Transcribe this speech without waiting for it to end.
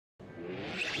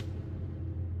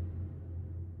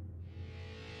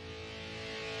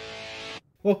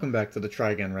Welcome back to the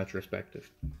Trigun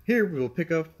Retrospective. Here we will pick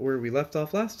up where we left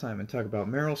off last time and talk about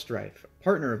Meryl Stryfe,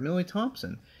 partner of Milly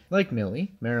Thompson. Like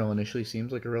Milly, Meryl initially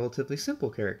seems like a relatively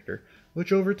simple character,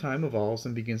 which over time evolves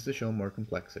and begins to show more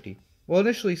complexity. While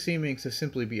initially seeming to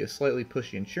simply be a slightly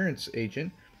pushy insurance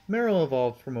agent, Meryl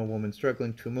evolved from a woman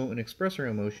struggling to emote and express her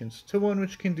emotions to one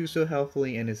which can do so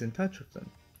healthily and is in touch with them.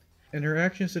 And her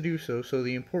actions to do so show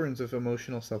the importance of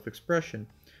emotional self-expression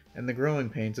and the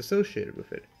growing pains associated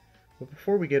with it. But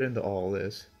before we get into all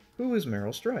this, who is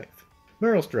Meryl Stryfe?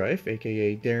 Meryl Stryfe,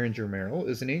 aka Derringer Meryl,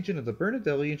 is an agent of the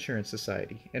Bernadelli Insurance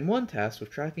Society, and one tasked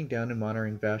with tracking down and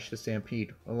monitoring Vash the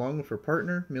Stampede, along with her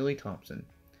partner, Milly Thompson.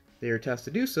 They are tasked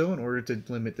to do so in order to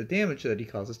limit the damage that he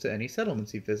causes to any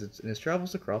settlements he visits in his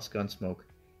travels across Gunsmoke.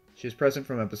 She is present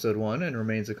from episode 1 and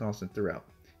remains a constant throughout,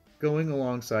 going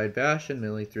alongside Vash and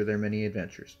Milly through their many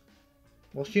adventures.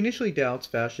 While she initially doubts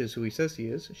Vash is who he says he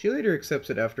is, she later accepts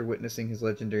it after witnessing his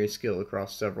legendary skill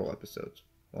across several episodes.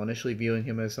 While initially viewing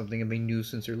him as something of a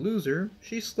nuisance or loser,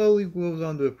 she slowly goes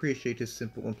on to appreciate his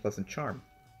simple and pleasant charm.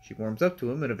 She warms up to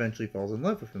him and eventually falls in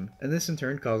love with him, and this in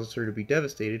turn causes her to be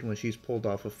devastated when she's pulled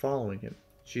off of following him.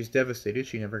 She's devastated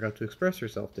she never got to express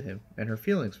herself to him, and her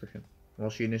feelings for him. While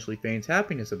she initially feigns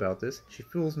happiness about this, she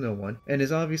fools no one, and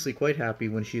is obviously quite happy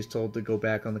when she is told to go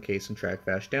back on the case and track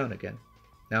Vash down again.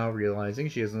 Now realizing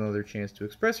she has another chance to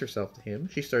express herself to him,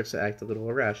 she starts to act a little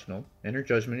irrational, and her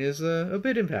judgment is a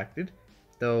bit impacted,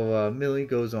 though Milly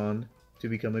goes on to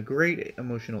become a great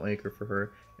emotional anchor for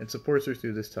her and supports her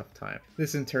through this tough time.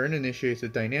 This in turn initiates a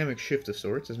dynamic shift of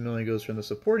sorts as Milly goes from the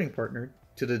supporting partner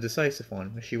to the decisive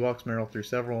one, as she walks Meryl through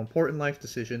several important life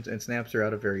decisions and snaps her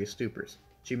out of various stupors.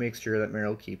 She makes sure that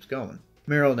Meryl keeps going.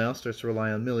 Meryl now starts to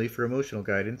rely on Milly for emotional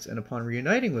guidance, and upon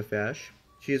reuniting with Vash,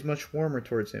 she is much warmer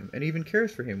towards him, and even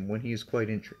cares for him when he is quite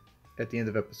injured. At the end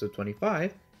of episode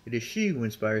 25, it is she who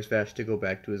inspires Vash to go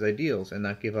back to his ideals and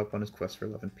not give up on his quest for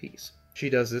love and peace.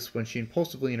 She does this when she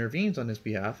impulsively intervenes on his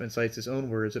behalf and cites his own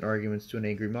words and arguments to an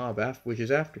angry mob which is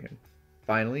after him.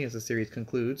 Finally, as the series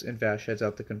concludes and Vash heads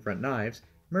out to confront Knives,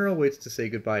 Meryl waits to say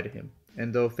goodbye to him,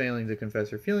 and though failing to confess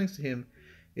her feelings to him,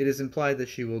 it is implied that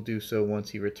she will do so once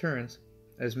he returns,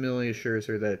 as Milly assures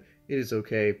her that it is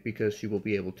okay because she will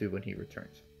be able to when he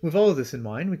returns. With all of this in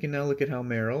mind, we can now look at how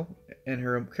Meryl and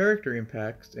her character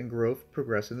impacts and growth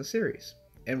progress in the series,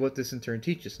 and what this in turn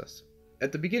teaches us.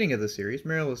 At the beginning of the series,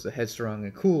 Meryl is the headstrong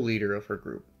and cool leader of her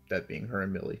group, that being her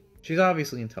and Milly. She's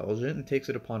obviously intelligent and takes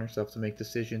it upon herself to make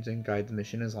decisions and guide the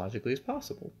mission as logically as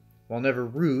possible. While never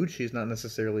rude, she is not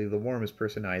necessarily the warmest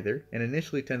person either, and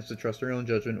initially tends to trust her own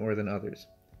judgment more than others.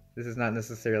 This is not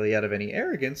necessarily out of any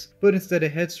arrogance, but instead a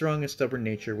headstrong and stubborn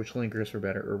nature which lingers for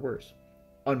better or worse.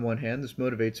 On one hand, this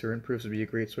motivates her and proves to be a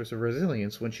great source of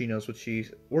resilience when she knows what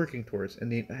she's working towards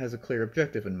and has a clear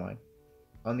objective in mind.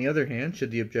 On the other hand,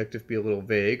 should the objective be a little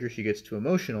vague or she gets too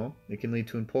emotional, it can lead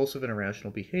to impulsive and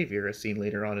irrational behavior as seen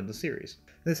later on in the series.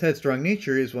 This headstrong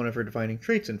nature is one of her defining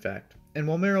traits in fact, and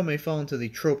while Meryl may fall into the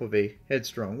trope of a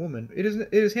headstrong woman, it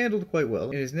is handled quite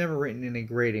well and is never written in a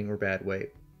grating or bad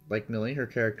way. Like Milly, her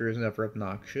character is never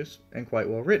obnoxious and quite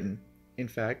well written. In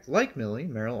fact, like Milly,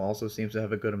 Meryl also seems to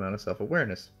have a good amount of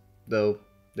self-awareness, though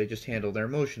they just handle their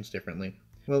emotions differently.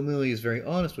 While Milly is very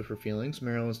honest with her feelings,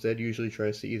 Meryl instead usually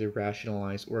tries to either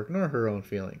rationalize or ignore her own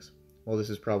feelings. While this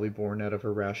is probably born out of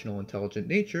her rational, intelligent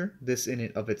nature, this in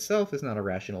and of itself is not a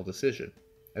rational decision.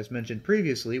 As mentioned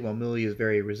previously, while Milly is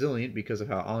very resilient because of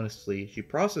how honestly she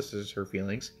processes her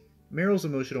feelings, Meryl's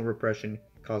emotional repression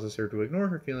causes her to ignore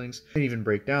her feelings and even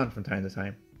break down from time to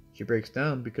time. She breaks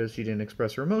down because she didn't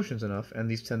express her emotions enough, and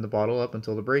these tend to bottle up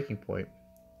until the breaking point,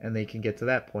 and they can get to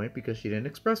that point because she didn't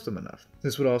express them enough.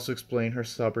 This would also explain her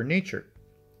stubborn nature.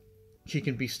 She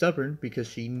can be stubborn because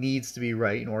she needs to be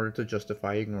right in order to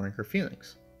justify ignoring her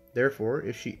feelings. Therefore,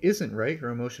 if she isn't right, her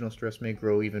emotional stress may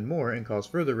grow even more and cause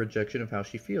further rejection of how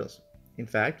she feels. In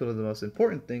fact, one of the most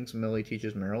important things Milly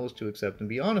teaches Meryl is to accept and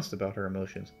be honest about her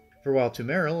emotions. For while to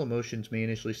Meryl, emotions may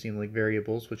initially seem like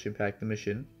variables which impact the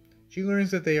mission, she learns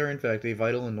that they are in fact a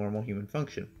vital and normal human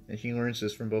function, and she learns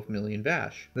this from both Milly and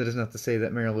Vash. That is not to say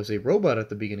that Meryl is a robot at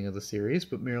the beginning of the series,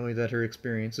 but merely that her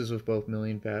experiences with both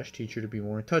Milly and Vash teach her to be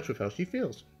more in touch with how she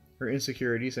feels. Her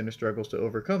insecurities and her struggles to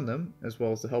overcome them, as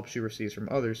well as the help she receives from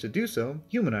others to do so,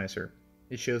 humanize her.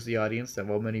 It shows the audience that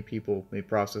while many people may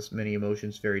process many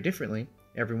emotions very differently,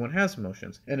 everyone has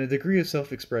emotions, and a degree of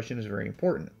self-expression is very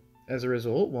important. As a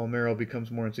result, while Meryl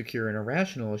becomes more insecure and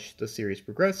irrational as the series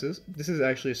progresses, this is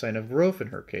actually a sign of growth in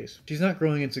her case. She's not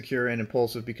growing insecure and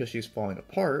impulsive because she's falling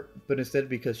apart, but instead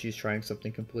because she's trying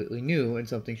something completely new and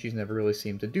something she's never really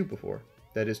seemed to do before.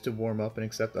 That is to warm up and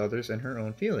accept others and her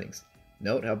own feelings.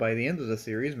 Note how by the end of the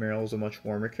series, Meryl is a much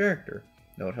warmer character.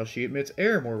 Note how she admits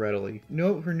error more readily.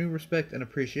 Note her new respect and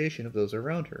appreciation of those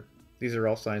around her. These are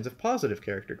all signs of positive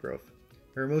character growth.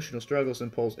 Her emotional struggles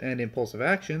and impulsive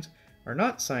actions are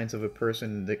not signs of a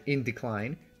person in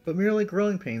decline, but merely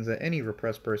growing pains that any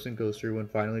repressed person goes through when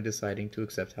finally deciding to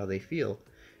accept how they feel,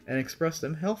 and express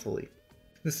them healthfully.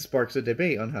 This sparks a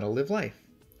debate on how to live life,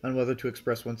 on whether to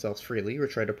express oneself freely or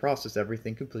try to process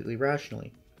everything completely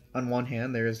rationally. On one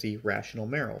hand, there is the rational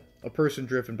Meryl, a person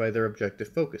driven by their objective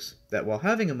focus, that while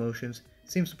having emotions,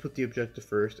 seems to put the objective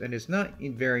first and is not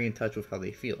very in touch with how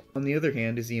they feel. On the other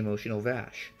hand is the emotional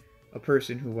Vash, a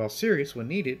person who, while serious when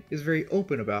needed, is very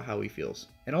open about how he feels,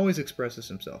 and always expresses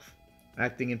himself,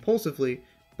 acting impulsively,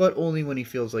 but only when he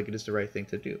feels like it is the right thing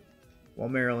to do. While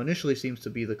Meryl initially seems to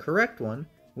be the correct one,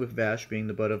 with Vash being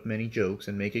the butt of many jokes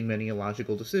and making many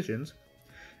illogical decisions,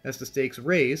 as the stakes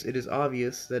raise, it is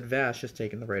obvious that Vash has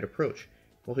taken the right approach.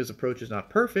 While his approach is not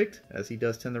perfect, as he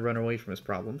does tend to run away from his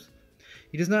problems,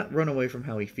 he does not run away from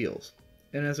how he feels,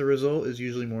 and as a result is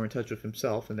usually more in touch with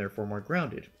himself and therefore more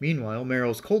grounded. Meanwhile,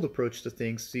 Meryl's cold approach to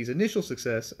things sees initial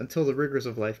success until the rigors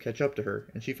of life catch up to her,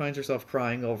 and she finds herself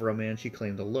crying over a man she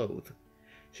claimed to loathe.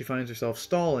 She finds herself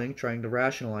stalling, trying to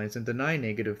rationalize and deny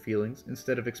negative feelings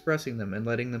instead of expressing them and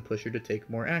letting them push her to take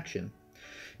more action.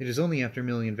 It is only after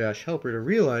Milly and Vash help her to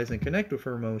realize and connect with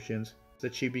her emotions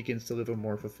that she begins to live a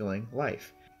more fulfilling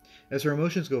life, as her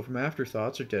emotions go from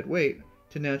afterthoughts or dead weight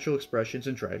to natural expressions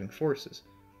and driving forces.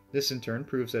 This in turn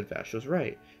proves that Vash was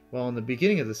right. While in the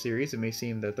beginning of the series it may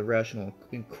seem that the rational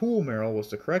and cool Meryl was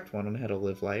the correct one on how to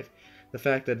live life, the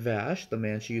fact that Vash, the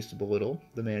man she used to belittle,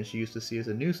 the man she used to see as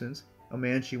a nuisance, a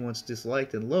man she once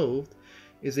disliked and loathed,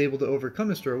 is able to overcome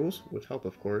his struggles, with help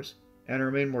of course, and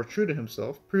remain more true to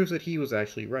himself, proves that he was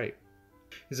actually right.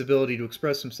 His ability to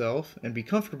express himself and be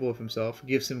comfortable with himself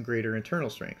gives him greater internal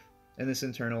strength, and this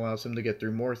in turn allows him to get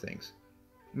through more things.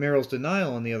 Meryl's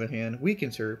denial, on the other hand,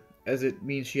 weakens her, as it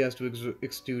means she has to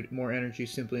exude more energy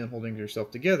simply on holding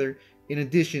herself together, in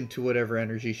addition to whatever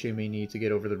energy she may need to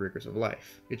get over the rigors of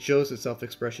life. It shows that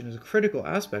self-expression is a critical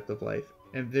aspect of life,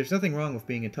 and there's nothing wrong with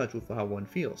being in touch with how one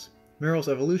feels. Meryl's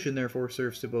evolution therefore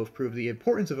serves to both prove the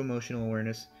importance of emotional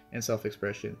awareness and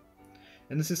self-expression,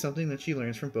 and this is something that she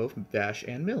learns from both Vash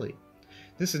and Milly.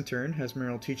 This in turn has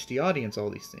Meryl teach the audience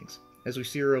all these things, as we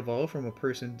see her evolve from a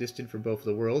person distant from both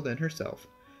the world and herself,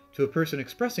 to a person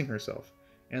expressing herself,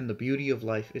 and the beauty of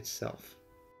life itself.